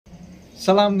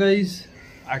Salam guys.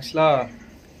 Actually,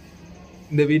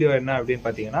 இந்த video என்ன அப்படினு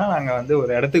பாத்தீங்கன்னா நாங்க வந்து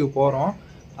ஒரு இடத்துக்கு போறோம்.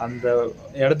 அந்த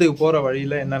இடத்துக்கு போற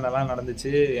வழியில என்னென்னலாம்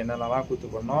நடந்துச்சு, என்னென்னலாம் கூத்து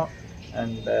பண்ணோம்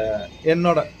and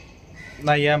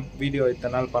நான் ஏன் வீடியோ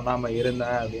இத்தனை நாள் பண்ணாம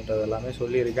இருந்தேன் அப்படின்றது எல்லாமே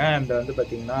சொல்லியிருக்கேன். and வந்து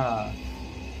பாத்தீங்கன்னா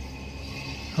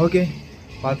ஓகே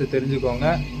பார்த்து தெரிஞ்சுக்கோங்க.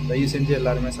 தயவு செஞ்சு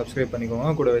எல்லாருமே சப்ஸ்கிரைப்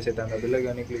பண்ணிக்கோங்க. கூடவே சேர்த்து அந்த பெல்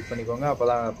ஐகானை கிளிக் பண்ணிக்கோங்க.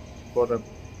 அப்பதான் போடுற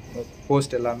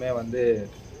போஸ்ட் எல்லாமே வந்து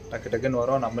டக்கு டக்குன்னு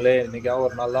வரும். நம்மளே இன்னைக்காவது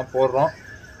ஒரு நாள் தான் போடுறோம்.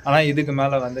 ஆனால் இதுக்கு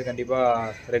மேலே வந்து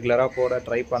கண்டிப்பாக ரெகுலராக போட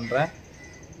ட்ரை பண்ணுறேன்.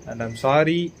 அண்ட் ஐம்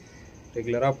சாரி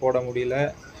ரெகுலராக போட முடியல.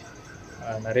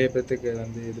 நிறைய பேர்த்துக்கு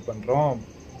வந்து இது பண்ணுறோம்.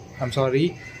 I'm sorry.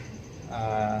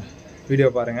 வீடியோ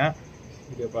பாருங்கள்.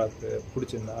 வீடியோ பார்த்து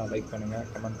பிடிச்சிருந்தா லைக் பண்ணுங்கள்,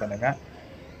 கமெண்ட் பண்ணுங்கள்.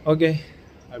 ஓகே,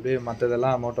 அப்படியே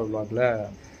மற்றதெல்லாம் மோட்டோ வ்ளாகில்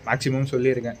மேக்ஸிமம்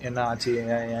சொல்லியிருக்கேன். என்ன ஆச்சு,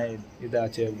 ஏன் இது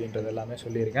ஆச்சு அப்படின்றது எல்லாமே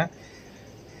சொல்லியிருக்கேன்.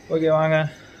 ஓகே, வாங்க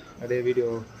அப்படியே வீடியோ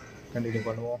கண்டினியூ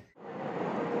பண்ணுவோம்.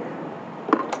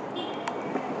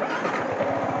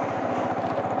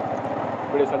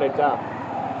 வீடியோ ஸ்டார்ட் ஆயிடுச்சா?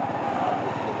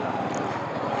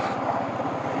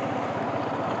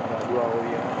 அதுவா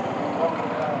ஓவியம்.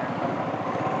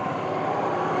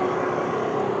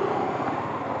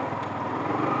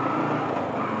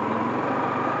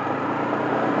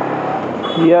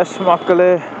 எஸ்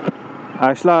மக்களே,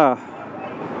 ஆக்சுவலாக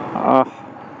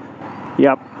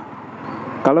யப்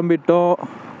கிளம்பிட்டோம்.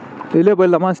 இதிலே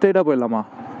போயிடலாமா, ஸ்ட்ரெயிட்டாக போயிடலாமா?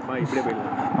 இப்படியே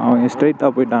போயிடலாம். அவங்க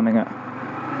ஸ்ட்ரெயிட்டாக போயிட்டானுங்க.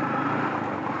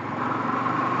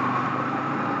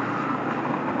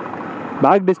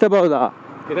 பேக் டிஸ்டர்ப் ஆகுதா?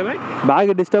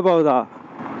 பேக் டிஸ்டர்ப் ஆகுதா?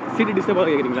 சீட்டு டிஸ்டர்ப்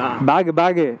ஆகுது கேட்குறீங்களா?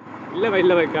 பேகு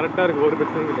இல்லை கரெக்டாக இருக்குது, ஒரு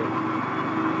பிரச்சனை இல்லை.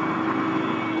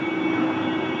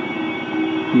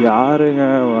 யாருங்க?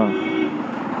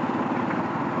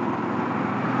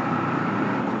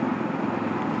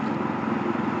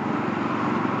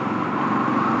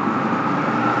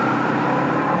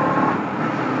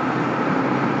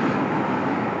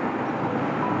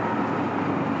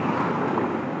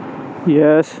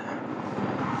 எஸ்,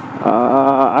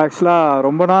 ஆக்சுவலாக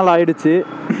ரொம்ப நாள் ஆயிடுச்சு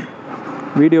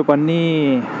வீடியோ பண்ணி.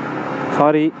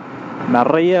 சாரி,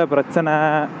 நிறைய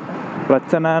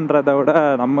பிரச்சனைன்றதை விட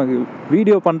நமக்கு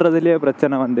வீடியோ பண்ணுறதுலேயே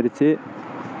பிரச்சனை வந்துடுச்சு.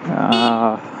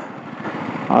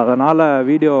 அதனால்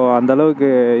வீடியோ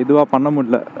அந்தளவுக்கு இதுவாக பண்ண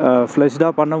முடியல,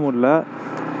 ஃப்ளெஷ்டாக பண்ண முடியல.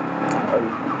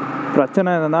 பிரச்சனை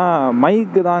என்னன்னா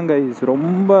மைக்கு தான் கைஸ்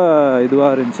ரொம்ப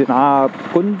இதுவாக இருந்துச்சு. நான்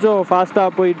கொஞ்சம்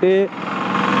ஃபாஸ்ட்டாக போயிட்டு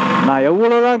நான்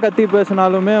எவ்வளோ தான் கத்தி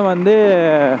பேசினாலுமே வந்து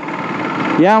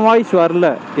என் வாய்ஸ் வரல.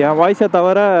 என் வாய்ஸை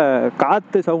தவிர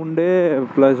காற்று சவுண்டு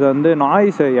ப்ளஸ் வந்து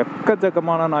நாய்ஸு,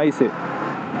 எக்கச்சக்கமான நாய்ஸு.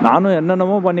 நானும்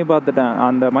என்னென்னமோ பண்ணி பார்த்துட்டேன்.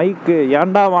 அந்த மைக்கு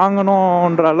ஏன்டா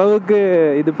வாங்கணுன்ற அளவுக்கு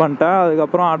இது பண்ணிட்டேன்.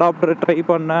 அதுக்கப்புறம் அடாப்டர் ட்ரை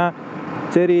பண்ணேன்.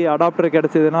 சரி, அடாப்டர்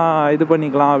கிடச்சிதுன்னா இது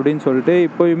பண்ணிக்கலாம் அப்படின்னு சொல்லிட்டு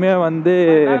இப்போயுமே வந்து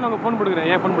ஃபோன்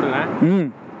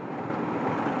போடுகிறேன்.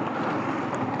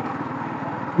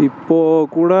 இப்போது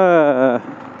கூட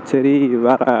சரி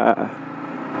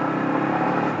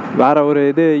வேற ஒரு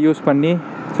இது யூஸ் பண்ணி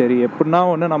சரி எப்படின்னா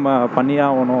ஒன்று நம்ம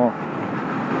பண்ணியாகணும்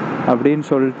அப்படின்னு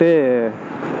சொல்லிட்டு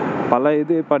பல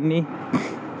இது பண்ணி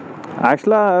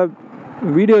ஆக்சுவலாக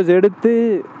வீடியோஸ் எடுத்து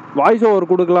வாய்ஸ் ஓவர்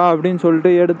கொடுக்கலாம் அப்படின்னு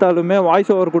சொல்லிட்டு எடுத்தாலுமே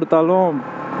வாய்ஸ் ஓவர் கொடுத்தாலும்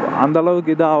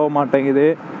அந்தளவுக்கு இது ஆக மாட்டேங்குது.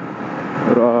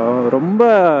 ரொம்ப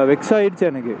வெக்ஸ் ஆகிடுச்சு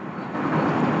எனக்கு.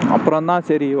 அப்புறம்தான்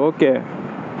சரி ஓகே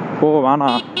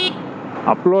வேணாம்,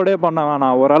 அப்லோடே பண்ண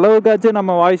வேணாம், ஓரளவுக்காச்சும்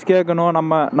நம்ம வாய்ஸ் கேட்கணும்,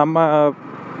 நம்ம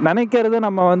நினைக்கிறது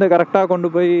நம்ம வந்து கரெக்டாக கொண்டு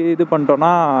போய் இது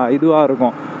பண்ணிட்டோன்னா இதுவாக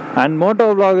இருக்கும். அண்ட் மோட்டோ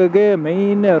வ்ளாகுக்கு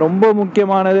மெயின் ரொம்ப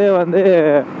முக்கியமானதே வந்து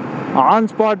ஆன்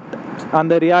ஸ்பாட்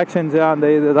அந்த ரியாக்ஷன்ஸு, அந்த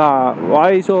இது தான்.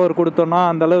 வாய்ஸ் ஓவர் கொடுத்தோன்னா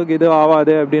அந்தளவுக்கு இது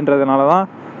ஆகாது அப்படின்றதுனால தான்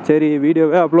சரி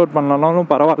வீடியோவே அப்லோட்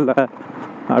பண்ணலனாலும் பரவாயில்ல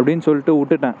அப்படின்னு சொல்லிட்டு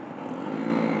விட்டுட்டேன்.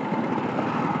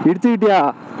 இடிச்சுக்கிட்டியா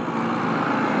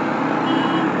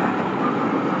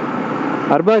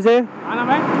அர்பாஸு?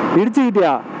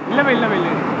 இடிச்சுக்கிட்டியா?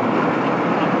 இல்லை.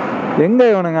 எங்க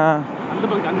இவனுங்க?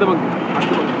 அந்த பங்கு.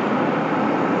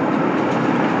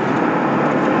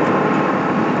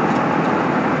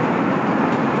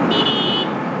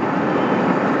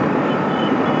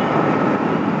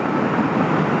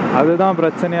 அதுதான்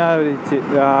பிரச்சனையாக இருந்துச்சு.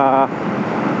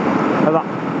 அதான்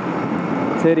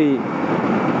சரி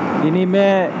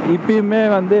இப்பயுமே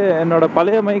வந்து என்னோட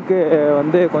பழைய மைக்கு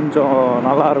வந்து கொஞ்சம்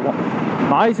நல்லாயிருக்கும்.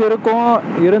 நாய்ஸ் இருக்கும்,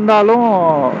 இருந்தாலும்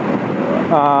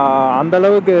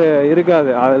அந்தளவுக்கு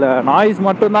இருக்காது. அதில் நாய்ஸ்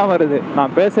மட்டும்தான் வருது,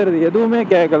 நான் பேசுகிறது எதுவுமே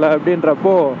கேட்கல.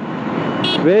 அப்படின்றப்போ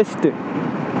வேஸ்ட்டு.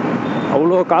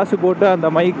 அவ்வளோ காசு போட்டு அந்த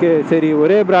மைக்கு சரி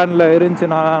ஒரே பிராண்டில்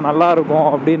இருந்துச்சுன்னா நல்லாயிருக்கும்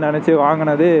அப்படின்னு நினச்சி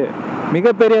வாங்கினது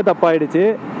மிகப்பெரிய தப்பாயிடுச்சு.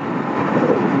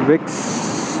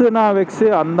 வெக்ஸுனா வெக்ஸு,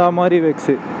 அந்த மாதிரி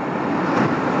வெக்ஸு.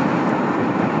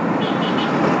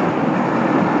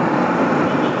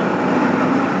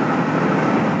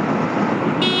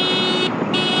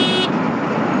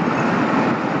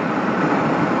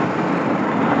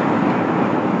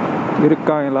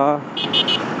 இருக்காங்களா?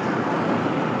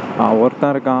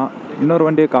 ஒருத்தன் இருக்கான். இன்னொரு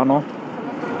வண்டியை காணோம்.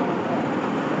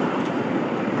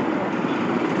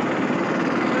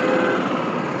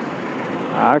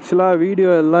 ஆக்சுவலாக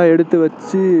வீடியோ எல்லாம் எடுத்து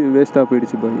வச்சு வேஸ்ட்டாக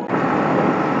போயிடுச்சு போய்.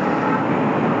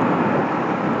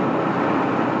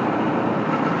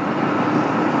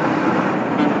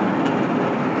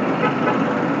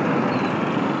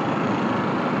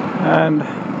 அண்ட்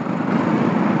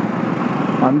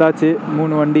வந்தாச்சு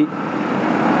 3 வண்டி.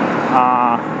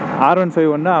 R15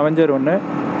 ஒன்று, அவெஞ்சர் ஒன்று,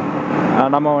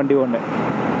 நம்ம வண்டி ஒன்று.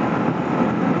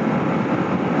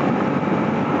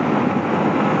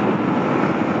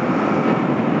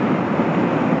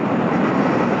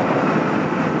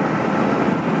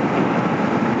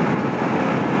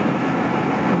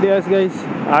 எஸ் கைஸ்,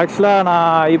 ஆக்சுவலாக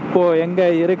நான் இப்போது எங்கே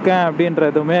இருக்கேன்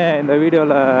அப்படின்றதுமே இந்த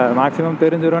வீடியோவில் மேக்ஸிமம்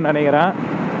தெரிஞ்சிரும்னு நினைக்கிறேன்.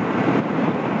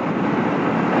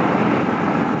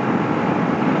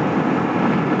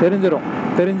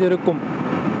 தெரிஞ்சிருக்கும்.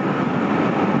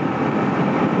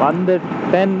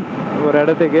 வந்துட்டேன் ஒரு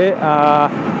இடத்துக்கு.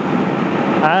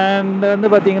 அண்ட் வந்து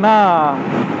பார்த்திங்கன்னா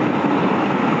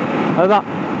அதுதான்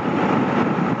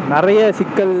நிறைய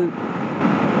சிக்கல்.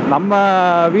 நம்ம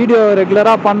வீடியோ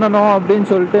ரெகுலராக பண்ணணும் அப்படின்னு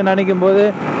சொல்லிட்டு நினைக்கும் போது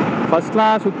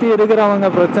ஃபஸ்ட்லாம் சுற்றி இருக்கிறவங்க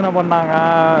பிரச்சனை பண்ணாங்க,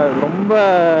 ரொம்ப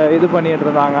இது பண்ணிகிட்டு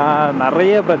இருந்தாங்க,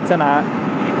 நிறைய பிரச்சனை.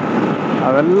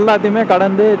 அது எல்லாத்தையுமே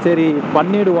கடந்து சரி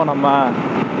பண்ணிவிடுவோம், நம்ம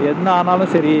என்ன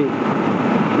ஆனாலும் சரி,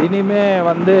 இனிமே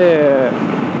வந்து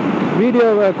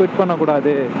வீடியோவை குவிட்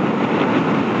பண்ணக்கூடாது,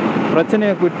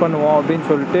 பிரச்சனையை குவிட் பண்ணுவோம் அப்படின்னு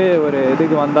சொல்லிட்டு ஒரு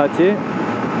இதுக்கு வந்தாச்சு.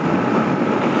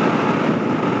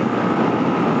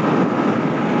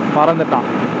 மறந்துட்டான்.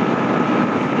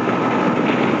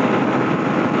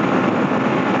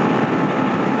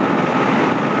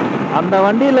 அந்த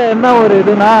வண்டியில் என்ன ஒரு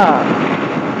இதுனா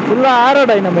ஃபுல்லாக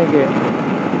ஏரோடைனமிக்கு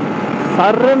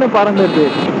சர்ன்னு பறந்துட்டு.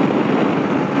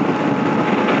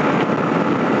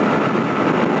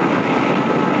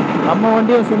 நம்ம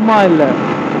வண்டியும் சும்மா இல்லை,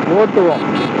 ஓட்டுவோம்.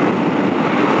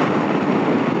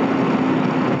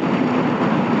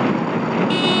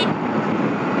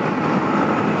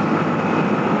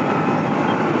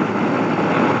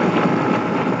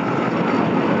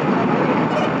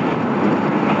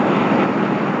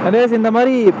 அதே இந்த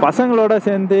மாதிரி பசங்களோட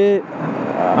சேர்ந்து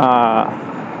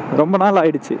ரொம்ப நாள்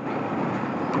ஆயிடுச்சு.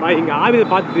 இங்கே ஆவிதை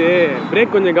பார்த்துட்டு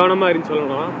பிரேக் கொஞ்சம் கவனமாக இருந்துச்சு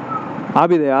சொல்லணும்.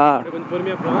 ஆபிதையா? கொஞ்சம்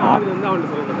பொறுமையாக போகணும். ஆவிதை வந்து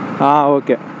அவன்கிட்ட சொல்லணும்.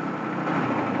 ஓகே.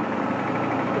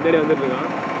 முன்னாடி வந்துட்டு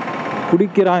இருக்கான்.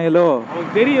 குடிக்கிறாங்களோ?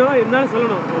 அவனுக்கு தெரியும், இருந்தாலும்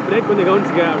சொல்லணும் பிரேக் கொஞ்சம்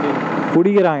கவனிச்சுக்க அப்படின்னு.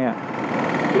 குடிக்கிறாங்க.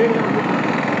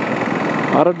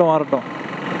 வரட்டும்.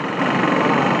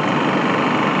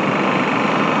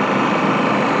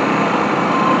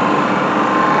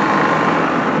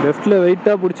 லெஃப்ட்ல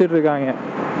வெயிட்டா பிடிச்சிட்டு இருக்காங்க.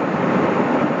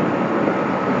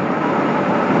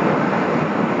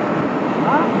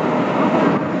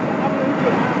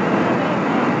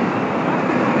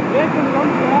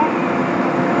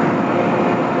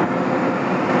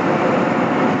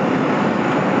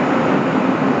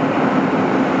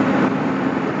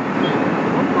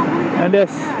 அண்ட்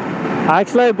எஸ்,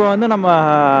 ஆக்சுவலாக இப்போ வந்து நம்ம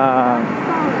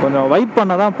கொஞ்சம் வைப்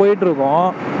பண்ண தான் போயிட்டுருக்கோம்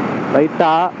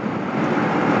லைட்டாக.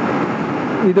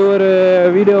 இது ஒரு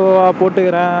வீடியோவாக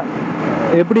போட்டுக்கிறேன்,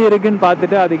 எப்படி இருக்குன்னு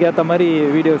பார்த்துட்டு அதுக்கேற்ற மாதிரி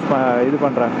வீடியோஸ் இது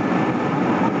பண்ணுறேன்.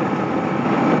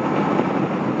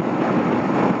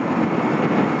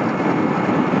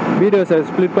 வீடியோஸை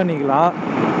ஸ்ப்ளிட் பண்ணிக்கலாம்.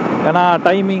 ஏன்னா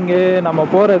டைமிங்கு நம்ம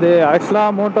போகிறது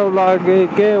ஆக்சுவலாக மோட்டோ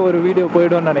விலாகுக்கே ஒரு வீடியோ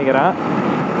போய்டும்னு நினைக்கிறேன்.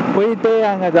 போயிட்டு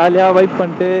அங்கே ஜாலியாக வைப்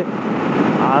பண்ணிட்டு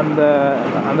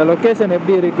அந்த லொக்கேஷன்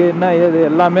எப்படி இருக்குது, என்ன ஏது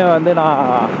எல்லாமே வந்து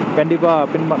நான் கண்டிப்பாக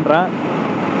பின் பண்ணுறேன்.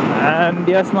 அண்ட்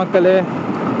எஸ் மக்களே,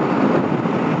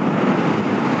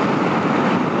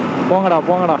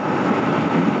 போங்கடா.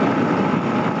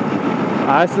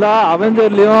 ஆக்சுவலாக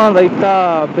அவெஞ்சர்லேயும்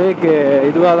லைட்டாக பிரேக்கு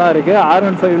இதுவாக தான் இருக்குது.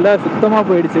 R15ல் சுத்தமாக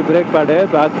போயிடுச்சு பிரேக் பேடு.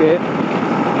 பேக்கு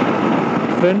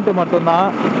ஃப்ரண்ட்டு மட்டும்தான்.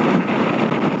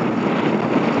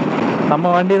 நம்ம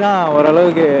வண்டி தான்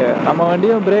ஓரளவுக்கு, நம்ம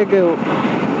வண்டியும் பிரேக்கு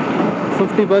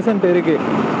 50% இருக்குது.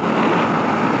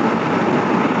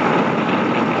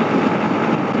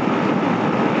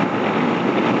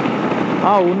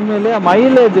 உண்மையிலே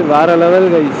மைலேஜ் வேறு லெவல்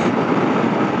கைஸ்.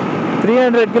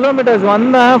 300 கிலோமீட்டர்ஸ்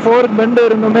வந்தேன். ஃபோர்க் பெண்டு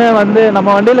இருந்துமே வந்து நம்ம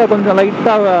வண்டியில் கொஞ்சம்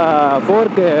லைட்டாக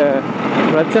ஃபோர்க்கு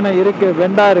பிரச்சனை இருக்குது,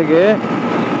 பெண்டாக இருக்குது.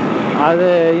 அது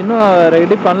இன்னும்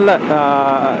ரெடி பண்ணல.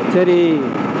 சரி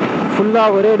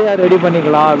ஃபுல்லாக ஒரேடியாக ரெடி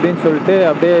பண்ணிக்கலாம் அப்படின்னு சொல்லிட்டு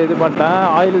அப்படியே இது பண்ணிட்டேன்.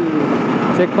 ஆயில்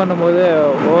செக் பண்ணும்போது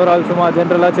ஓவரால் சும்மா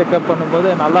ஜென்ரலாக செக்அப்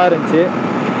பண்ணும்போது நல்லா இருந்துச்சு.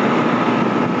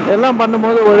 எல்லாம்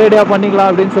பண்ணும்போது ஒரேடியாக பண்ணிக்கலாம்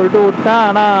அப்படின்னு சொல்லிட்டு விட்டேன்.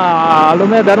 ஆனால்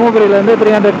அதுவுமே தருமபுரியிலேருந்து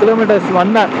 300 கிலோமீட்டர்ஸ்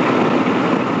வந்தேன்.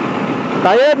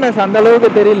 டயர்ட்னஸ் அந்த அளவுக்கு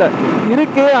தெரியல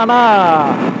இருக்கு. ஆனால்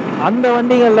அந்த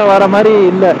வண்டிகளில் வர மாதிரி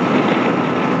இல்லை.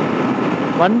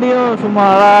 வண்டியும் சும்மா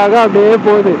அழகாக அப்படியே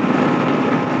போகுது.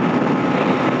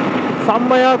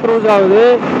 செம்மையாக க்ரூஸ் ஆகுது.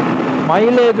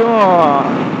 மைலேஜும்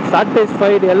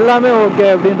சாட்டிஸ்ஃபைடு, எல்லாமே ஓகே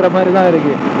அப்படின்ற மாதிரி தான்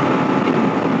இருக்கு.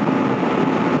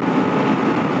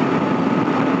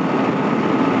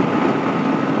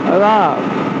 அதான்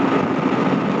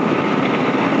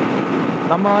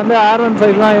நம்ம வந்து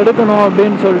R15 தான் எடுக்கணும்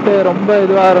அப்படின்னு சொல்லிட்டு ரொம்ப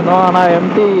இதுவாக இருந்தோம். ஆனால்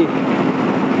எம்டி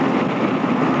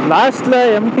லாஸ்ட்டில்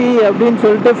எம்டி அப்படின்னு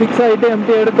சொல்லிட்டு ஃபிக்ஸ் ஆகிட்டு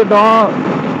எம்டி எடுத்துட்டோம்.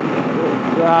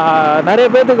 நிறைய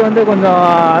பேர்த்துக்கு வந்து கொஞ்சம்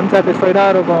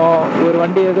அன்சாட்டிஸ்ஃபைடாக இருக்கும். ஒரு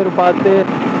வண்டி எதிர்பார்த்து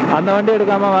அந்த வண்டி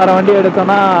எடுக்காமல் வேறு வண்டி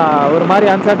எடுத்தோன்னா ஒரு மாதிரி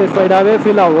அன்சாட்டிஸ்ஃபைடாகவே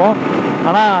ஃபீல் ஆகும்.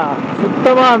 ஆனால்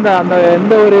சுத்தமாக அந்த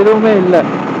எந்த ஒரு இதுவுமே இல்லை.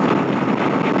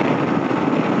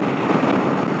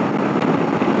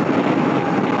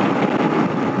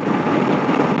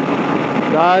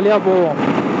 ஜாலியாக போவோம்.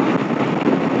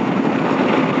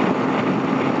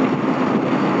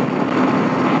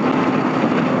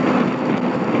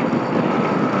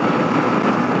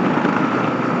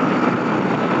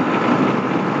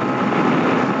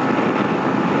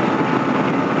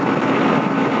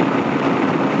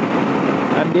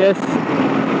 And yes,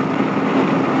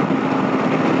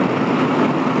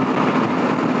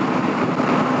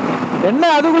 என்ன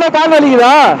அதுக்குள்ள கால்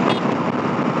வலிக்குதா?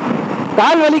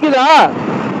 கால் வலிக்குதா?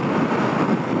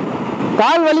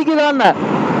 கால் வலிக்குதான்னு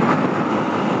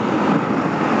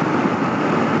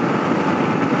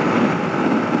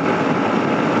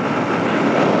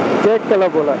கேட்கல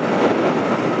போல.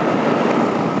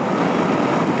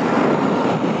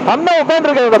 அண்ணா உட்காந்து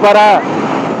இருக்கிறத பாரு.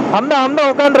 அண்ணா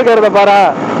உட்காந்து இருக்கிறத பாரு.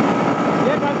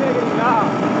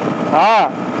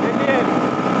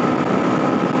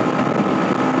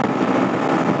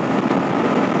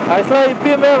 ஆக்சுவலாக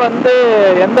இப்பயுமே வந்து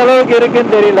எந்த அளவுக்கு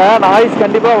இருக்குன்னு தெரியல. நாய்ஸ்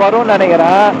கண்டிப்பாக வரும்னு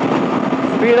நினைக்கிறேன்.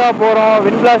 ஸ்பீடாக போகிறோம்,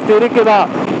 விண்ட் பிளாஸ்ட் இருக்குதான்.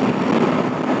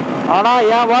 ஆனால்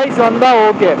என் வாய்ஸ் வந்தால்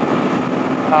ஓகே.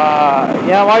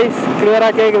 என் வாய்ஸ்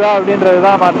கிளியராக கேட்குதா அப்படின்றது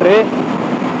தான் மாற்று.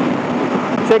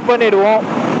 செக் பண்ணிடுவோம்.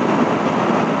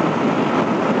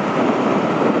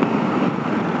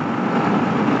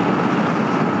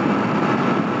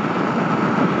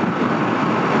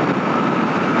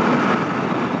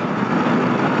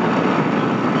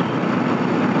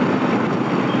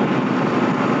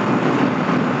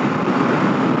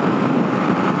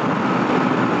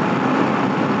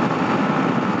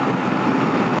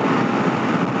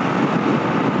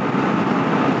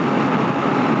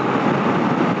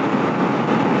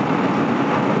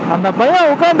 அந்த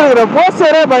பையன் உட்காந்துருக்கிற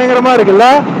போஸ்டரே பயங்கரமா இருக்குல்ல.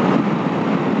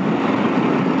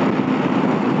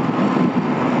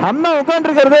 அண்ணா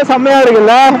உட்காந்துருக்கிறதே செம்மையா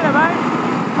இருக்குல்ல.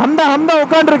 அந்த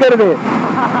உட்காந்துருக்கிறது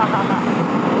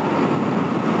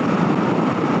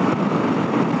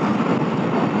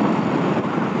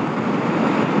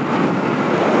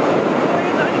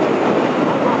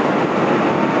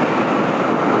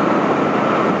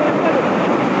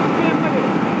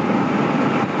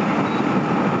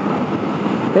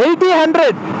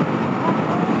 $80-100.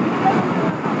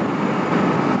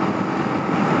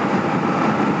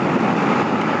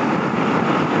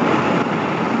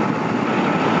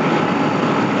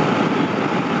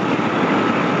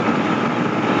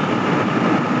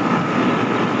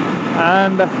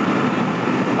 And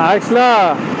actually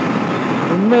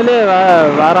உண்மையிலே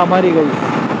வேற மாதிரி கைஸ்.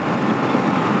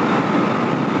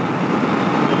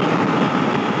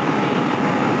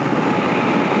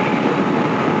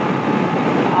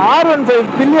 R15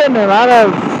 பில்லியன் வேற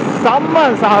செம்ம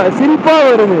சிரிப்பா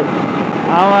வருது.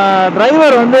 அவன்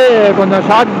டிரைவர் வந்து கொஞ்சம்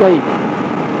ஷார்ட் கை.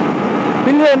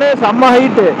 பில்லியனு செம்ம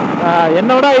ஹைட்டு,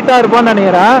 என்னோட ஹைட்டா இருப்பான்னு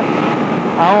நினைக்கிறேன்.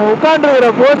 அவன்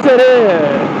உட்காந்துருக்கிற போஸ்டரு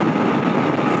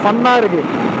ஃபன்னா இருக்கு.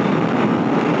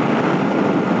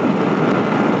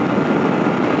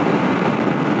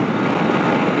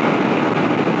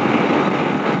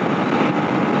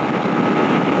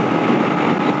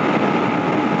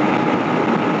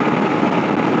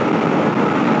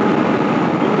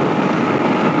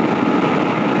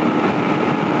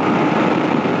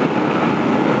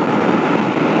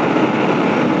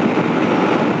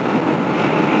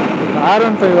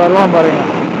 R15 வருவான் பாருங்க.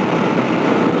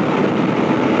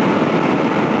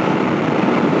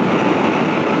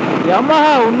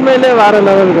 Yamaha உண்மையிலே வேற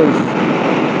லெவல் கைஸ்.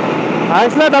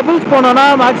 ஆக்சுவலா டபுள்ஸ் போனோம்னா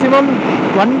மேக்ஸிமம்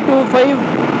 125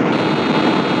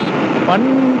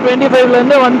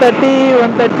 125லேருந்து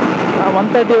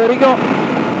 130 வரைக்கும்.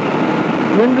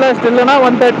 விண்ட் பிளாஸ்ட் இல்லைன்னா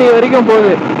 130 வரைக்கும்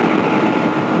போகுது.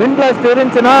 விண்ட் பிளாஸ்ட்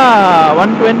இருந்துச்சுன்னா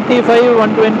 125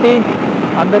 120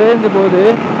 அந்த ரேஞ்சு போகுது.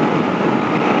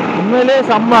 உண்மையிலே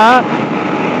செம்ம.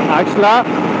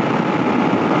 ஆக்சுவலாக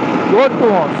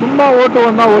ஓட்டுவோம், சும்மா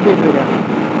ஓட்டுவோம் தான் ஓட்டிகிட்டு இருக்கேன்.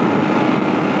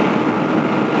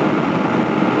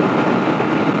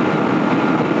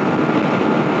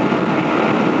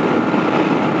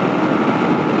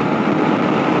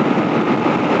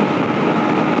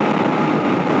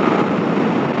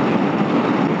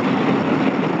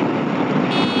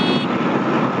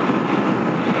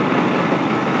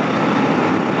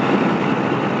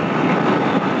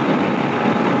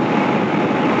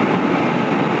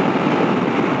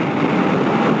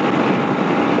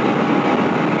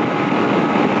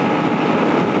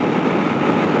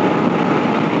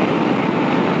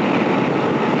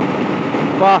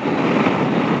 வா,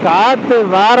 காத்து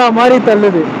வேற மாதிரி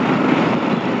தள்ளுது.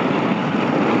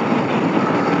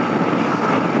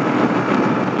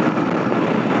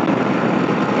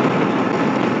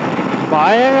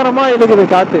 பயங்கரமா இழுக்குது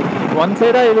காத்து, ஒன்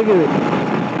சைடா இழுக்குது.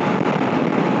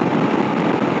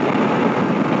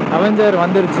 அவெஞ்சர்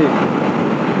வந்துருச்சு.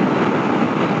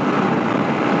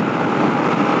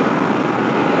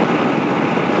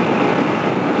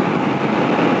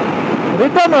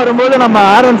 ரிட்டர்ன் வரும்போது நம்ம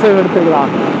R15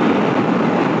 எடுத்துக்கலாம்.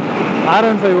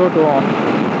 R15 ஓட்டுவோம்.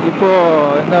 இப்போ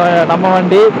இந்த நம்ம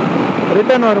வண்டி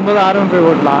ரிட்டர்ன் வரும்போது R15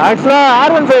 ஓட்டலாம். ஆக்சுவலாக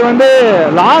R15 வந்து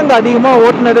லாங் அதிகமாக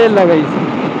ஓட்டினதே இல்லை கைஸ்.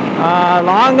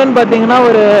 லாங்குன்னு பார்த்தீங்கன்னா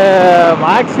ஒரு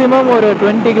மேக்ஸிமம் ஒரு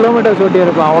 20 கிலோமீட்டர்ஸ்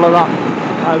ஓட்டியிருக்கலாம், அவ்வளோதான்.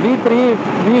 V3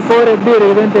 V4 எப்படி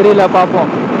இருக்குதுன்னு தெரியல,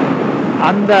 பார்ப்போம்.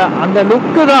 அந்த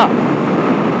லுக்கு தான்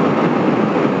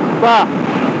பா,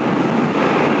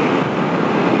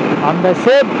 அந்த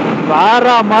ஷேப் வேற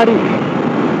மாதிரி.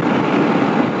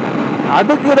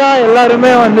 அதுக்கு தான்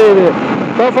எல்லாருமே வந்து இது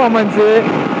பெர்ஃபார்மன்ஸு,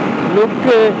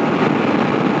 லுக்கு,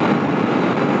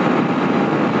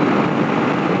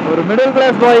 ஒரு மிடில்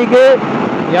கிளாஸ் பாய்க்கு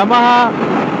யமஹா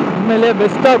உண்மையிலே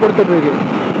பெஸ்ட்டாக கொடுத்துட்ருக்கு.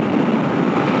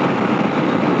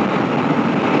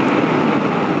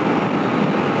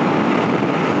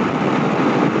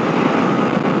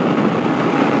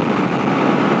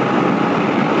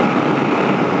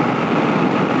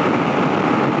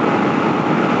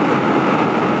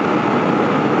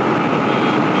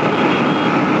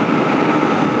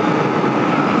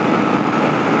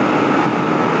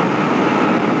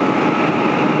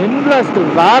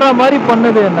 வேற மாதிரி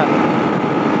பண்ணுது என்ன.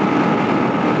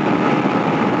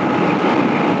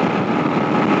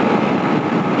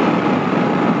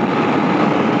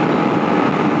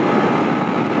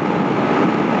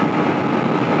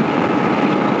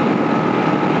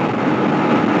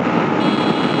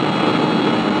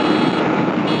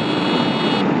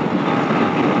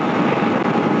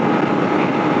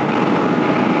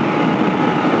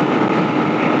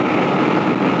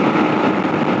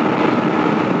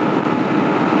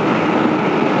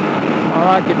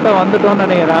 கிட்ட வந்துட்டோம்னு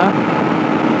நினைக்கிறேன்.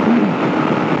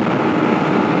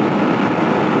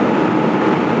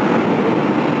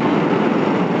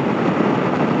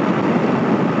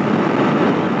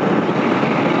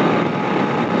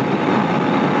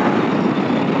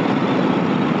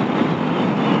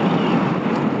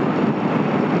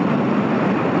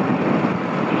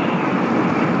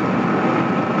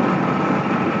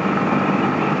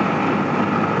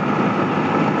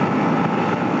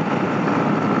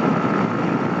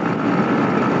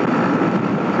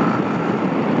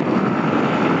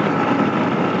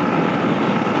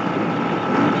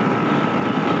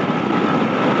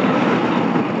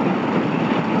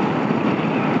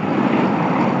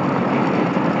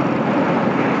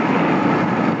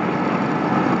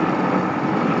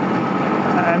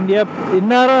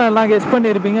 இந்நேரம் எல்லாம் கெஸ்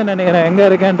பண்ணியிருப்பீங்கன்னு நினைக்கிறேன் எங்கே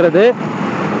இருக்கேன்றது.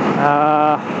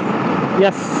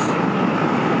 எஸ்,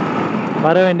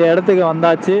 வர வேண்டிய இடத்துக்கு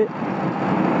வந்தாச்சு.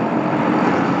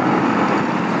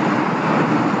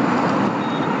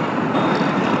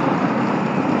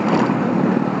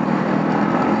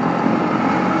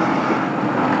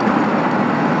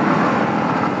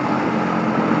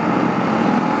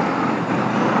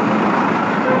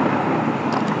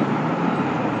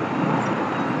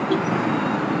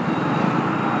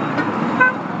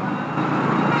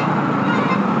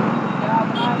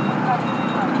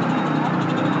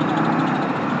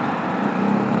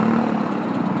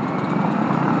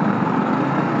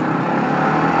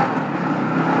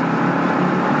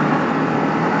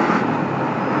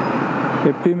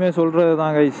 எப்பயுமே சொல்கிறது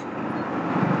தான் கைஸ்,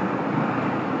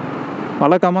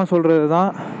 வழக்கமாக சொல்கிறது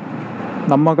தான்,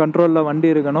 நம்ம கண்ட்ரோலில் வண்டி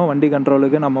இருக்கணும், வண்டி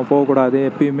கண்ட்ரோலுக்கு நம்ம போகக்கூடாது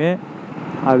எப்பயுமே.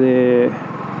 அது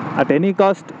அட் எனி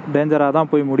காஸ்ட் டேஞ்சராக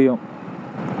தான் போய் முடியும்.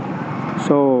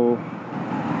 ஸோ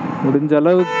முடிஞ்ச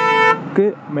அளவுக்கு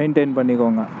மெயின்டைன்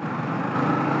பண்ணிக்கோங்க.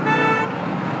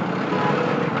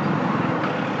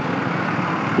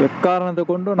 எக்காரணத்தை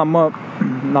கொண்டும்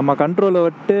நம்ம கண்ட்ரோலை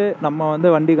விட்டு நம்ம வந்து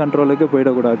வண்டி கண்ட்ரோலுக்கு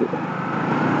போயிடக்கூடாது.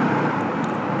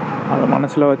 அதை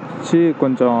மனசில் வச்சு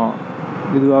கொஞ்சம்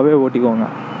இதுவாகவே ஓட்டிக்கோங்க.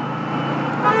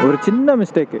 ஒரு சின்ன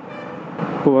மிஸ்டேக்கு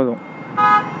போதும்.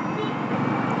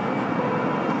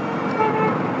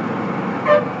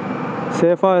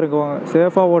 சேஃபாக இருக்குவாங்க,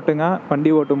 சேஃபாக ஓட்டுங்க.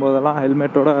 வண்டி ஓட்டும் போதெல்லாம்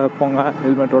ஹெல்மெட்டோட போங்க.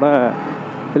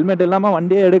 ஹெல்மெட் இல்லாமல்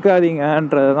வண்டியே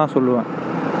எடுக்காதீங்கன்றதை தான் சொல்லுவேன்.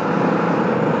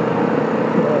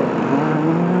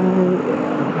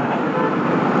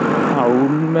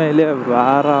 உண்மையிலே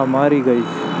வேற மாதிரி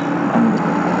கைஸ்.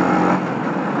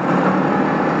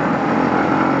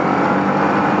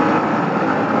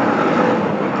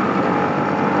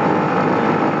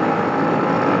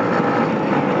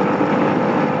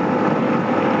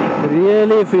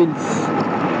 Really feels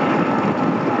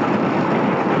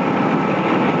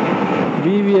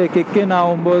விவியை கிக்கின்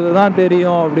ஆகும்போது தான்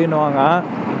தெரியும் அப்படின்வாங்க.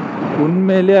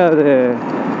 உண்மையிலே அது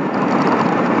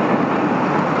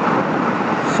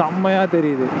செம்மையாக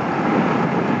தெரியுது.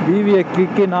 விவியை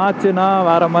கிக்கின் ஆச்சுன்னா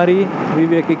வேறு மாதிரி,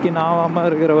 விவியை கிக்கின் ஆகாமல்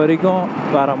இருக்கிற வரைக்கும்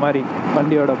வேறு மாதிரி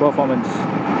வண்டியோட பர்ஃபார்மன்ஸ்.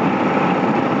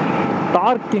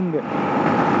 டார்க்கிங்கு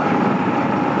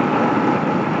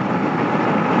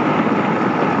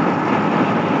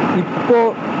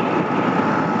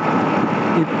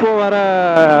இப்போ வர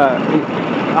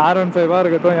R15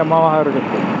 இருக்கட்டும், யமாஹாவாக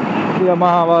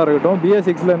இருக்கட்டும்,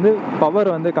 BS6லேருந்து பவர்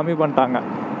வந்து கம்மி பண்ணிட்டாங்க.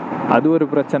 அது ஒரு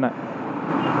பிரச்சனை.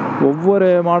 ஒவ்வொரு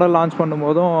மாடல் லான்ச்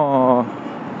பண்ணும்போதும்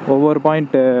ஒவ்வொரு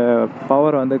பாயிண்ட்டு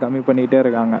பவர் வந்து கம்மி பண்ணிகிட்டே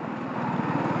இருக்காங்க.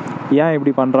 ஏன்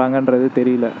இப்படி பண்ணுறாங்கன்றது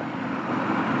தெரியல.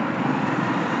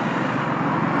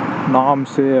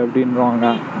 நாம்ஸு அப்படின்றாங்க.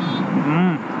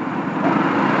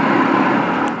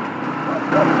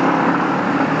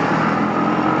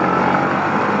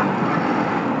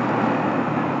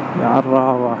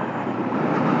 யாராவா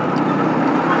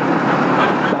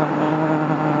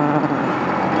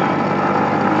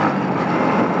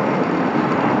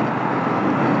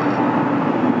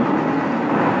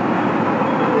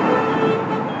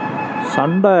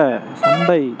சண்டை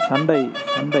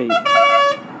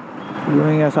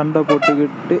இவங்க சண்டை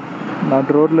போட்டுக்கிட்டு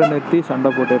நான் ரோட்ல நிறுத்தி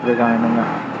சண்டை போட்டுட்டு இருக்காங்க. என்னங்க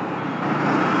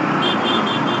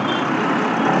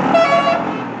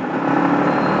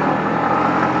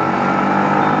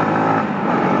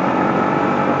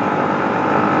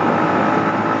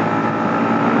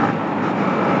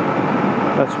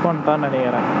டச் பண்ணிட்டான்னு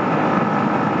நினைக்கிறேன்.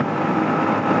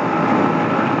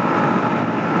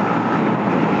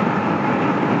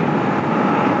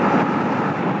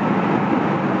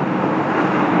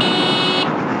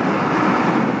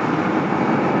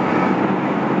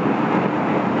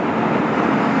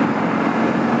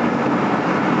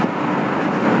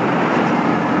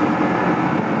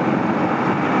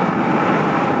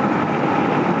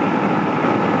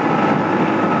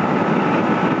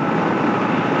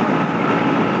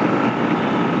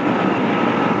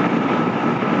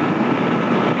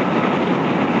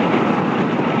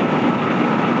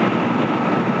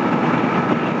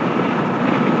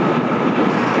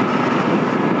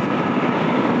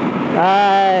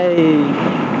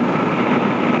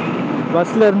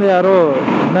 பஸ்ல இருந்து யாரோ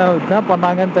என்ன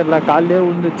பண்ணாங்கன்னு தெரியல, காலையே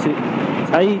விழுந்துச்சு.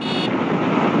 சை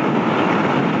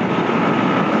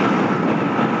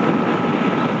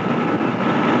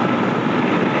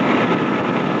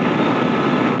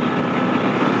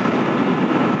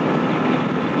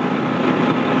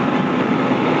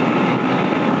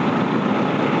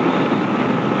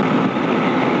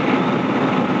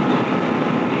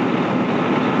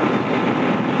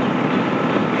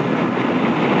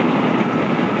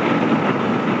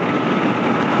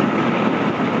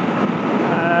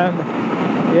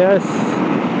எஸ்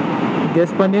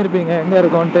கெஸ் பண்ணியிருப்பீங்க எங்கே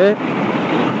இருக்கோன்ட்டு.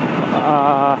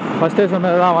 ஃபஸ்ட்டே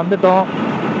சொன்னது தான், வந்துட்டோம்.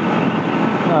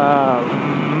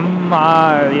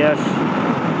 எஸ்.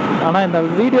 ஆனால் இந்த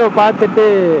வீடியோ பார்த்துட்டு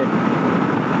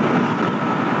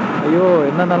ஐயோ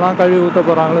என்னென்னலாம் கழுவி ஊற்ற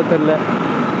போகிறாங்களோ தெரில.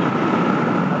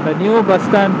 அந்த நியூ பஸ்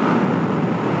ஸ்டாண்ட்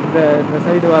இந்த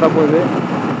சைடு வரப்போகுது.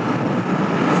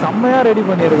 செம்மையாக ரெடி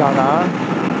பண்ணியிருக்காங்க.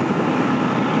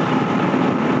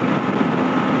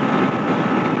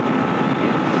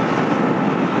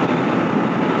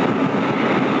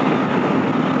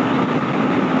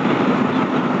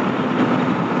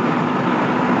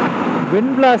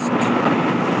 விண்ட் பிளாஸ்ட்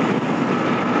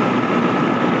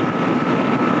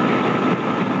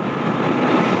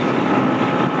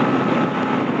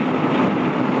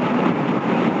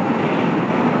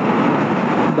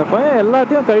இந்த பையன்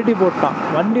எல்லாத்தையும் கழட்டி போட்டான்.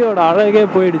 வண்டியோட அழகே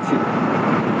போயிடுச்சு.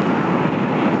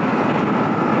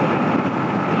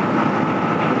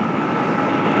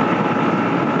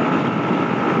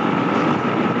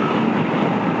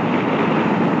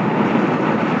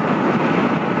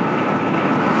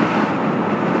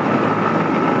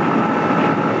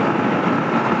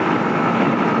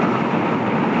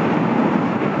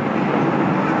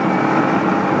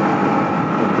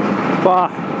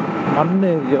 மண்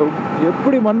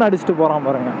எப்படி மண் அடிச்சுட்டு போகிறான்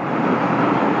பாருங்க.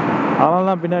 அதனால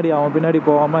தான் அவன் பின்னாடி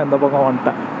போகாமல் இந்த பக்கம்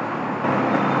வந்துட்டேன்.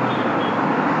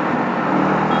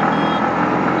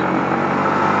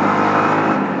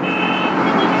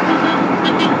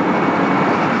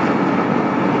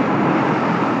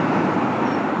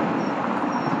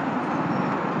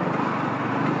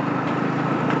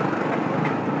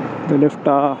 இது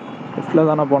லெஃப்டில்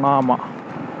தானே போனால்? ஆமாம்.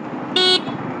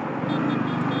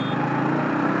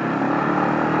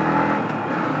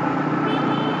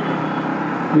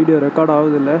 வீடியோ ரெக்கார்ட்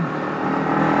ஆகுது இல்லை?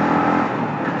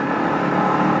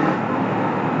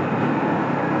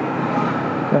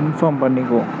 கன்ஃபார்ம்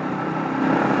பண்ணிக்குவோம்.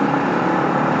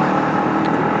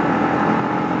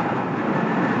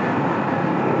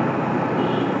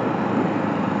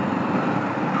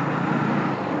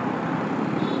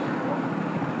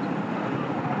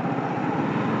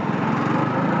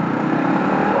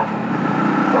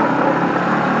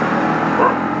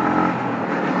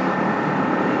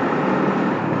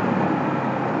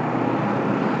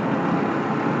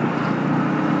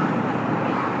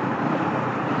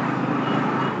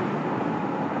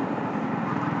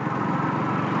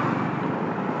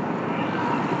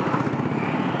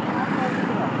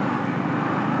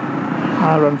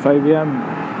 R15M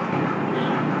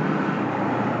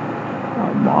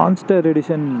மான்ஸ்டர்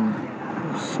எடிஷன்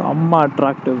செம்ம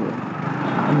அட்ராக்டிவ்.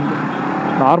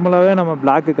 நார்மலாகவே நம்ம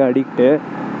பிளாக்குக்கு அடிக்ட்டு.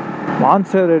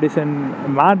 மான்ஸ்டர் எடிஷன்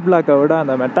மேட் பிளாக்கை விட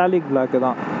அந்த மெட்டாலிக் பிளாக்கு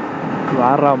தான்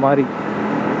வேற மாதிரி.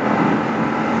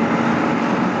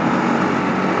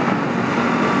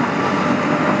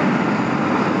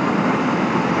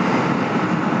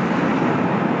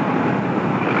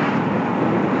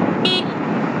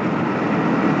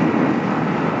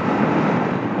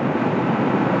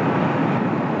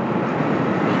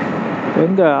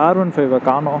 எங்கே R15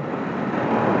 காணோம்?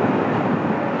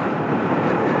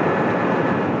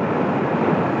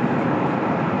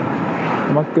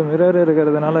 நமக்கு மிரர்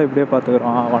இருக்கிறதுனால இப்படியே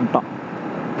பார்த்துக்கிறோம். வந்துட்டான்.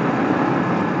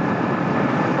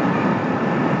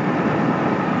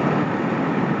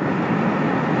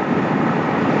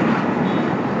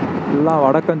 எல்லாம்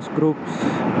வடக்கன்ஸ் குரூப்ஸ்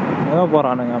எங்கே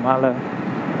போகிறானுங்க மேலே?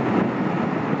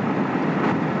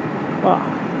 வா.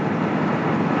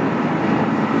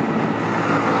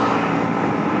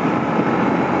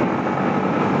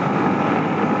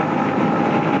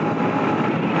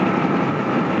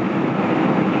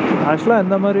 ஆக்சுவலாக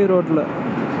இந்த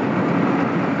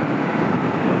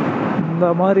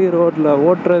மாதிரி ரோட்டில்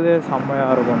ஓட்டுறதே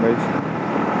செம்மையாக இருக்கும் கைஸ்.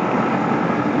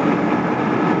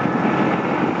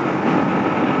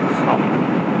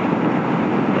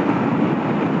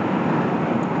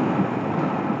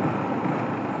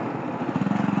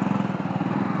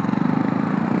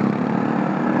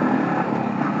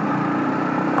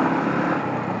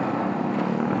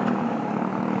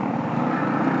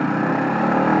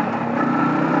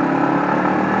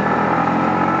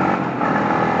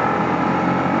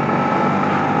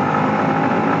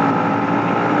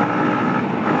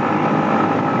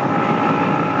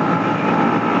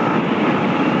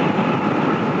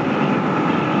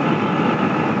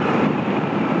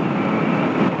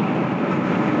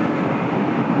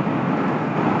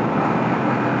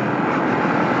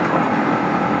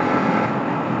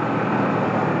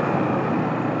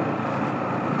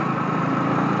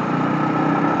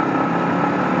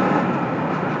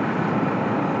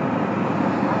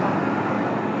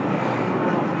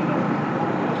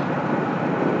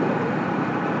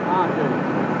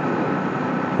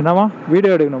 என்னம்மா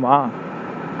வீடியோ எடுக்கணுமாம்மா?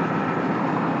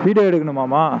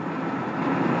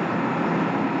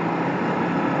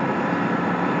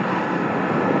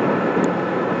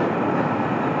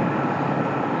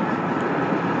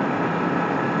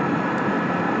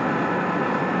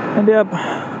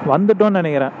 வந்துட்டோன்னு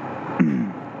நினைக்கிறேன்.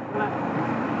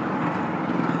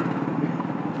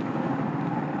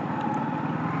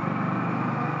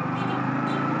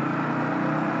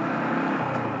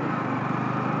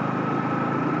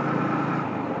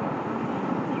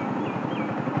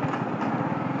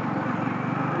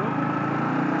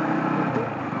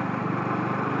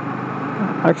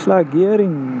 ஆக்சுவலாக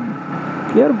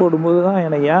கியர் போடும்போது தான்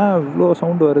எனக்கு ஏன் இவ்வளோ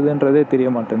சவுண்டு வருதுன்றதே தெரிய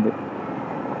மாட்டேங்குது.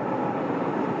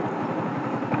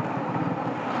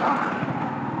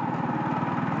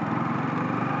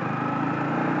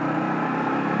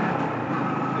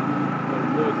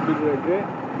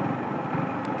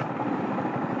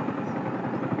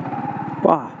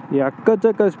 பா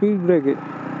எக்கச்சக்க ஸ்பீட் பிரேக்கு.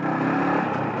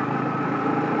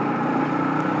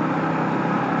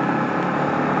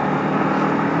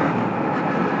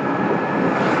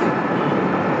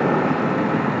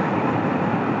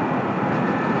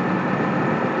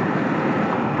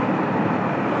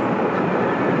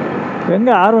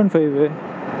 எங்கே R15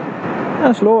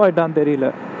 ஸ்லோ ஆகிட்டான்னு தெரியல.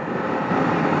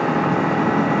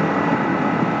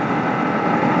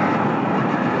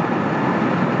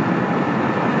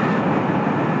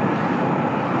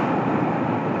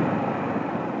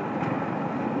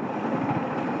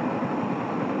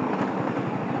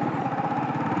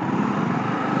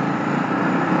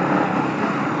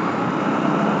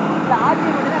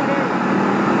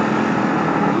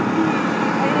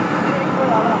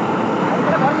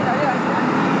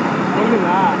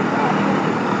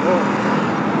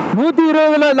 நூற்றி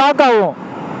 120 லாக் ஆகும்.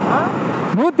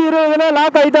 120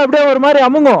 லாக் ஆகிட்டு அப்படியே ஒரு மாதிரி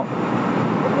அமுங்கும்.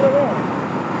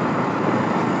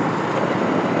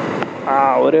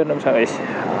 ஒரே ஒரு நிமிஷம் கைஸ்.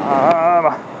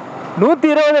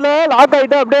 120 லாக்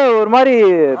ஆகிட்டு அப்படியே ஒரு மாதிரி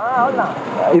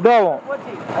இதாகும்.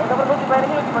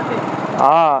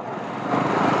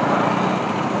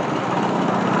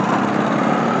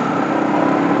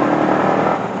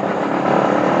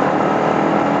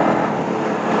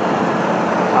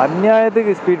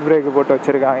 அநியாயத்துக்கு ஸ்பீட் பிரேக் போட்டு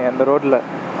வச்சிருக்காங்க அந்த ரோட்ல.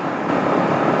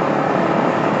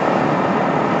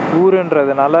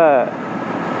 ஊருன்றதுனால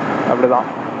அப்படிதான்,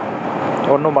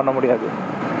 ஒன்றும் பண்ண முடியாது.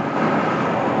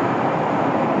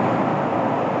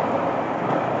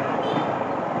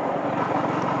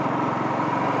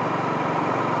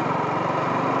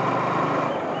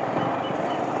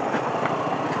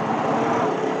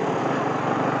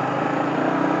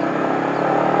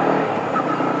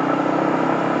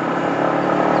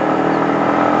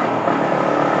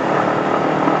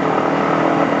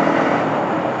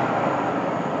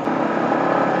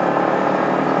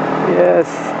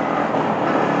 எஸ்,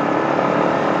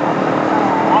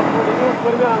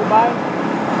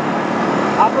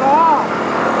 அப்புறம்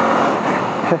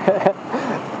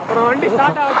வண்டி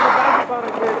ஸ்டார்ட்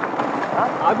ஆகுது.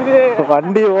 அதுவே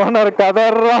வண்டி ஓனர்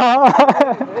கதறான்.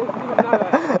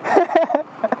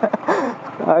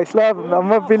 ஆக்சுவலாக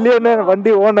நம்ம பில்லியனர்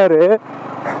வண்டி ஓனரு,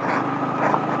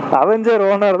 அவெஞ்சர்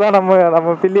ஓனர் தான்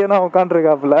நம்ம பில்லியனா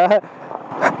உட்காந்துருக்காப்புல.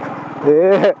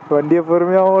 வண்டியை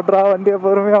பொறுமையா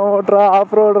ஓட்டுறா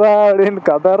ஆஃப் ரோடுறா அப்படின்னு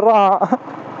கதறான்.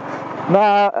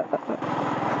 நான்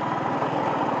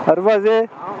அர்பாஜே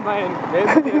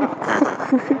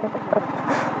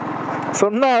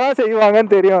சொன்னாதான்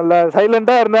செய்வாங்கன்னு தெரியும்ல.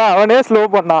 சைலண்டா இருந்தா அவனே ஸ்லோ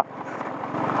பண்ணான்.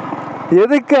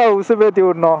 எதுக்கு உசு பேத்தி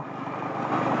விடணும்?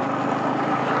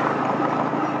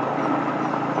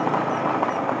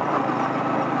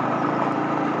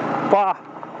 பா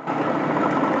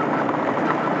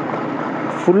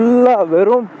ஃபுல்லா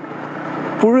வெறும்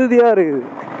புழுதியா இருக்குது,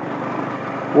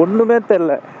 ஒண்ணுமே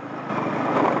தெரியல.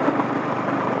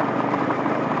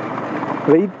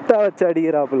 வெயிட்டா வச்சு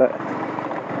அடிக்கிறாப்புல.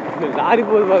 லாரி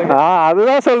போகுது பாருங்க.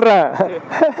 அதுதான் சொல்றேன்.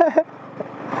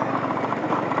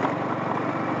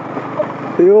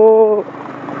 ஐயோ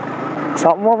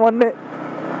செம்ம மண்ணு,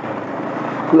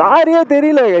 லாரியே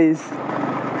தெரியல கைஸ்.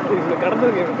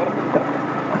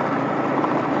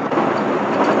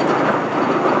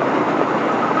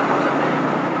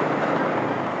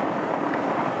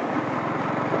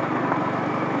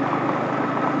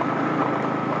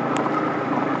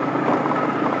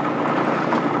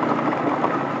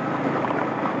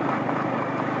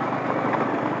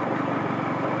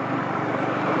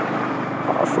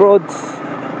 roads.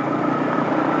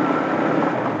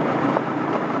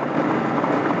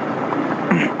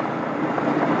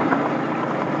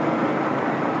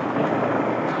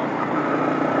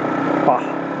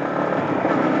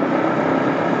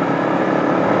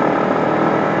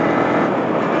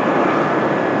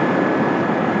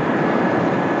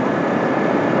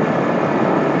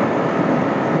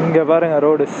 இங்க பாருங்க,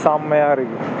 ரோடு செம்மையா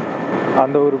இருக்கு.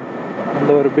 அந்த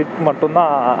ஒரு பிட்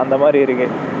மட்டும்தான் அந்த மாதிரி இருக்கு.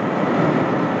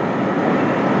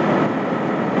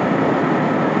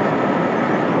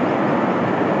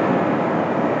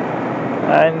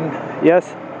 அண்ட்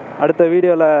எஸ், அடுத்த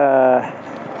வீடியோவில்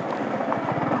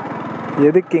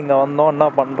எதுக்கு இங்கே வந்தோம், என்ன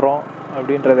பண்ணுறோம்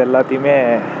அப்படின்றது எல்லாத்தையுமே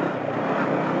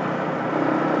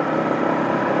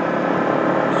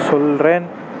சொல்கிறேன்.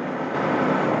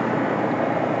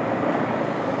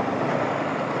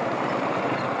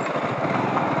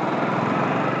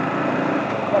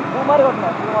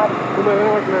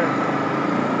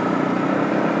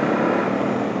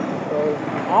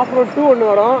 ஆஃப் ரோட் 2 ஒன்று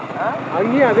வரும்,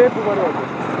 அங்கேயும் அதே மாதிரி வரும்.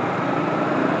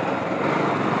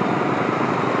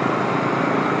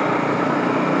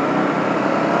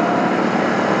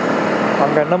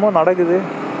 அங்கே என்னமோ நடக்குது,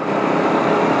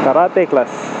 கராத்தே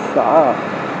கிளாஸ்.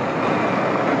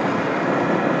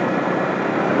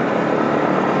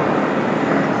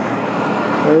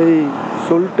 ஏய்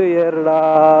சொல்லிட்டு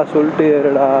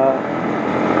ஏறுடா,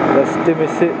 ஜஸ்ட்டு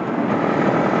மிஸ்ஸு.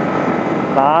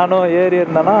 நானும் ஏறி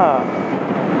இருந்தேன்னா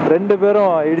 2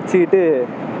 பேரும் இடிச்சுக்கிட்டு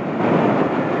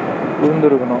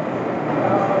விழுந்துருக்கணும்.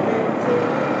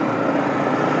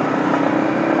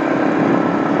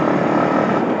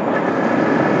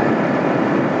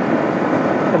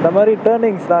 இந்த மாதிரி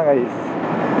டேர்னிங்ஸ் தான் கைஸ்.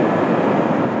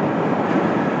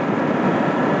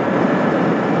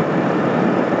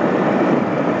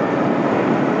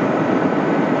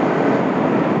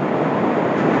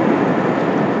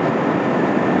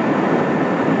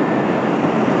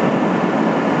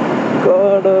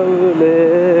 கடவுளே,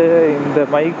 இந்த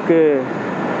மைக்கு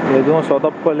எதுவும்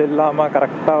சொதப்பல் இல்லாமல்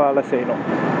கரெக்டாக வேலை செய்யணும்,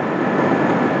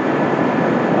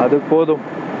 அது போதும்.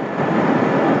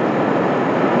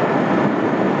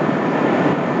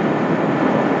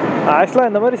 ஆக்சுவலாக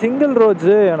இந்த மாதிரி சிங்கிள்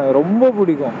ரோட்ஸு எனக்கு ரொம்ப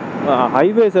பிடிக்கும்.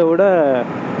 ஹைவேஸை விட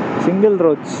சிங்கிள்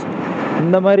ரோட்ஸ்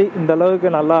இந்த மாதிரி இந்த அளவுக்கு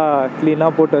நல்லா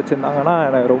க்ளீனாக போட்டு வச்சுருந்தாங்கன்னா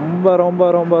எனக்கு ரொம்ப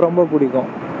ரொம்ப ரொம்ப ரொம்ப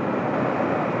பிடிக்கும்.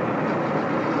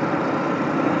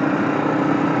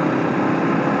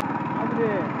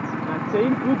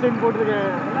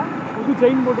 புது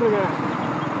செயின் போட்டிருக்கேன்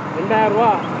 2000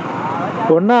 ரூபா.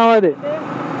 ஒன்றும் ஆகாது.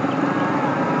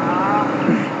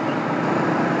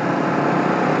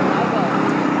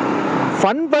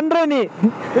 ஃபன் பண்ற நீ.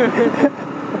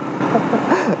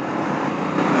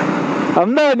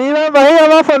 அம்மா நீ தான்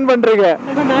பயங்கரமா ஃபன் பண்றீங்க.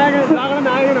 நாயகன்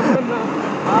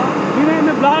நீ தான்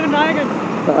இந்த vlog நாயகன்.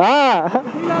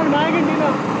 vlog நாயகன் நீ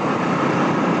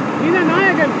தான்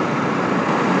நாயகன்.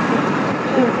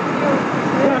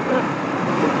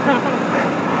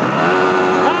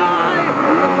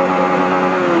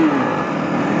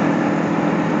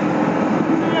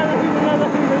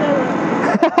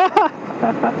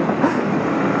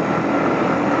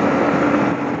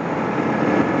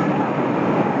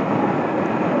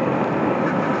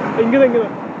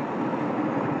 இங்கதான்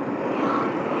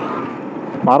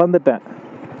மறந்துட்டேன்.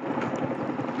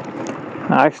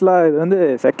 ஆக்சுவலாக இது வந்து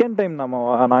செகண்ட் டைம்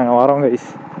நாங்கள் வரோம் கைஸ்.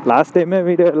 லாஸ்ட் டைமே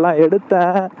வீடியோ எல்லாம்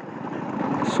எடுத்தேன்,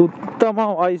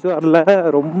 சுத்தமாக வாய்ஸ் வரல,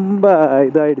 ரொம்ப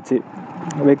இதாகிடுச்சு,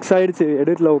 வெக்ஸ் ஆகிடுச்சு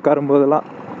எடிட்டில் உட்காரும் போதெல்லாம்.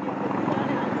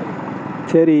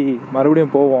 சரி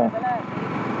மறுபடியும் போவோம்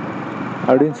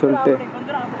அப்படின்னு சொல்லிட்டு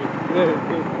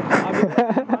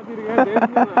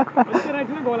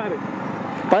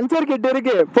பஞ்சர் கிட்ட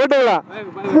இருக்கு போட்டுக்கலாம்.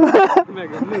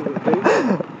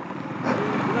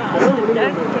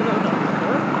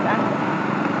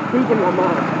 ஃபுல் பண்ணலாமா?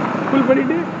 ஃபுல்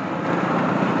பண்ணிட்டு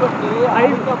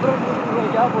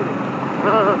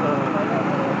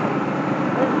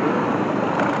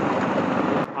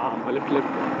லெஃப்ட்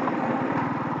லெஃப்ட்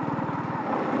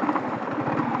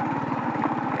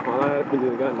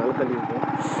இருக்கா, நல்ல தள்ளி இருக்கு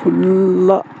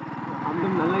ஃபுல்லாக. அந்த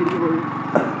நல்லா இடிக்க போகுது.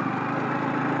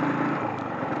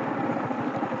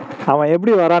 அவன்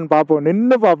எப்படி வரான்னு பார்ப்போம்,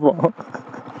 நின்று பார்ப்போம்.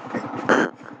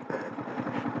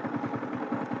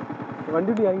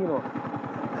 வண்டி இறங்கிடும்,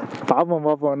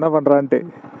 பார்ப்போம் என்ன பண்ணுறான்ட்டு.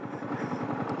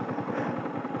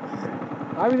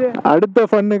 அடுத்த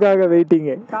ஃபன்னுக்காக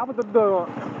வெயிட்டிங்கு. டாப்பை தொட்டு வருவோம்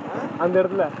அந்த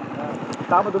இடத்துல,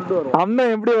 டாப்பை தொட்டு வரும்.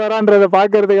 அண்ணன் எப்படி வரான்றதை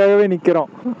பார்க்கறதுக்காகவே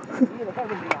நிற்கிறோம்.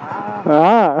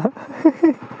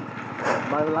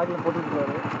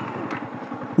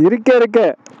 இருக்க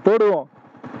போடுவோம்.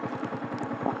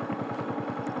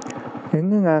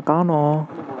 எங்கங்க காணோம்?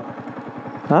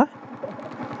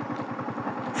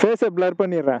 ஃபேஸை பிளர்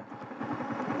பண்ணிடுறேன்.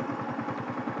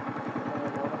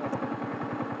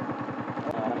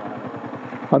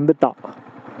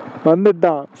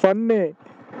 வந்துட்டான் ஃபன்னு.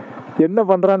 என்ன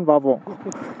பண்றான்னு பார்ப்போம்.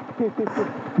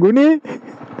 குனி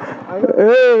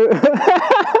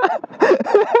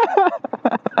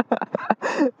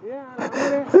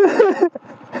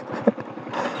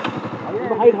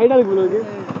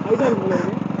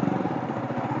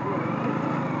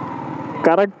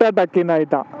கரெக்டா டக்கின்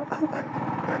ஆயிட்டான்.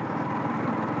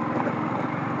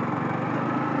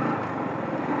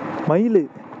 மயிலு,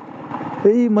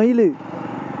 மயிலு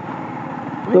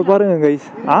இதோ பாருங்க கைஸ்.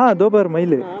 இதோ பாரு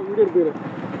மயிலு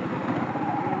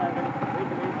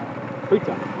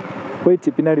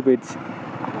போயிடுச்சு, பின்னாடி போயிடுச்சு,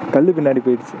 கல்லு பின்னாடி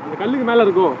போயிடுச்சு. கல்லுக்கு மேல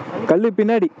இருக்கும், கல்லு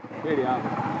பின்னாடி.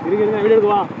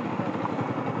 வா,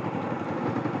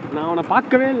 நான் அவனை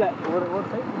பார்க்கவே இல்லை.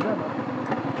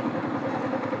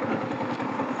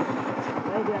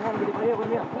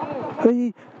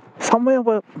 செம்மையா.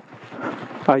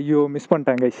 ஐயோ மிஸ்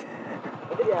பண்ணிட்டேன் கைஸ்.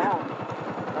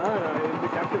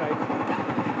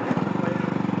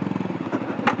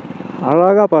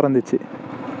 அழகா பறந்துச்சு.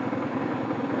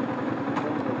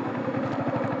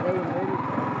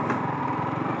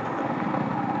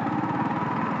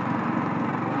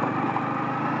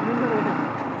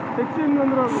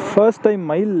 ஃபர்ஸ்ட் டைம்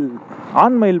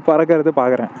ஆண் மயில் பறக்கிறது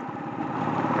பார்க்குறேன்.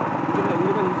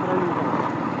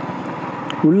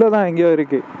 உள்ளதான் எங்கேயோ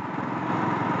இருக்கு.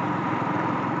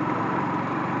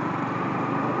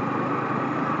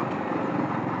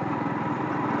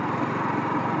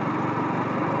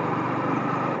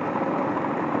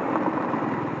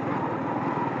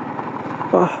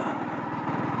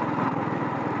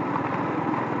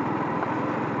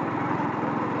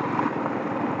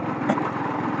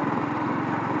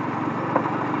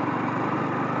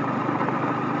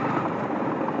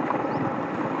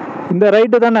 இந்த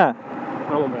ரைட்டு தானே?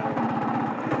 ஆமாம்.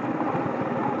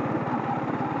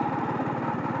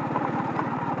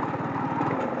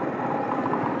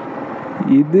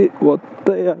 இது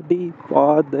ஒத்தையடி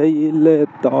பாதையில்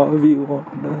தாவி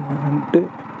ஓடன்ட்டு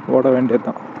ஓட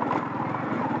வேண்டியதுதான்.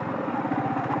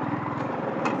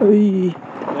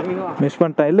 மிஸ்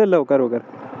பண்ணிட்டேன். இல்லை உட்கார்.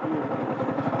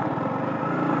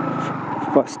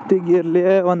 ஃபஸ்ட்டு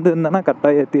கியர்லேயே வந்துருந்தேன்னா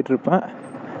கரெக்டாக ஏற்றிட்டு இருப்பேன்.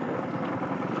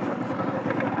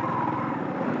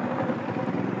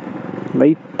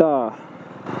 லைட்டாக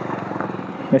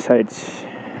மிஸ் ஆயிடுச்சு.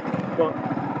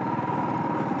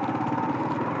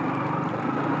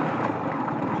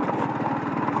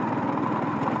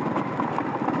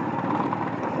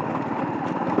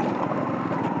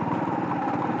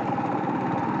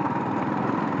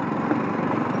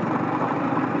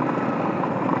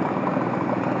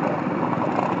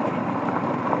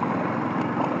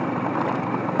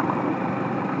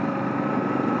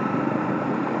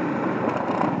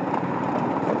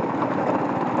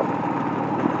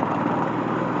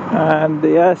 அண்ட்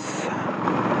எஸ்,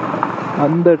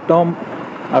 அந்த டம்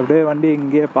அப்படியே வண்டி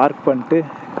இங்கேயே பார்க் பண்ணிட்டு,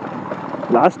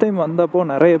 லாஸ்ட் டைம் வந்தப்போ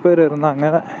நிறைய பேர் இருந்தாங்க,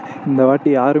 இந்த வாட்டி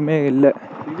யாருமே இல்லை.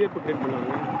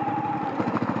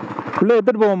 உள்ளே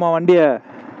எடுத்துகிட்டு போவோமா வண்டியை?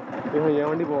 என்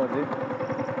வண்டி போவாது,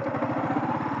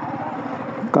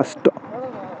 கஷ்டம்.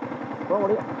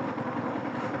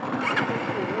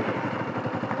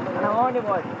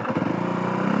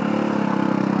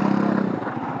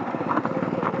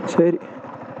 சரி,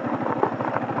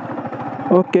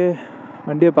 ஓகே,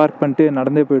 வண்டியை பார்க் பண்ணிட்டு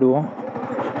நடந்தே போயிடுவோம்.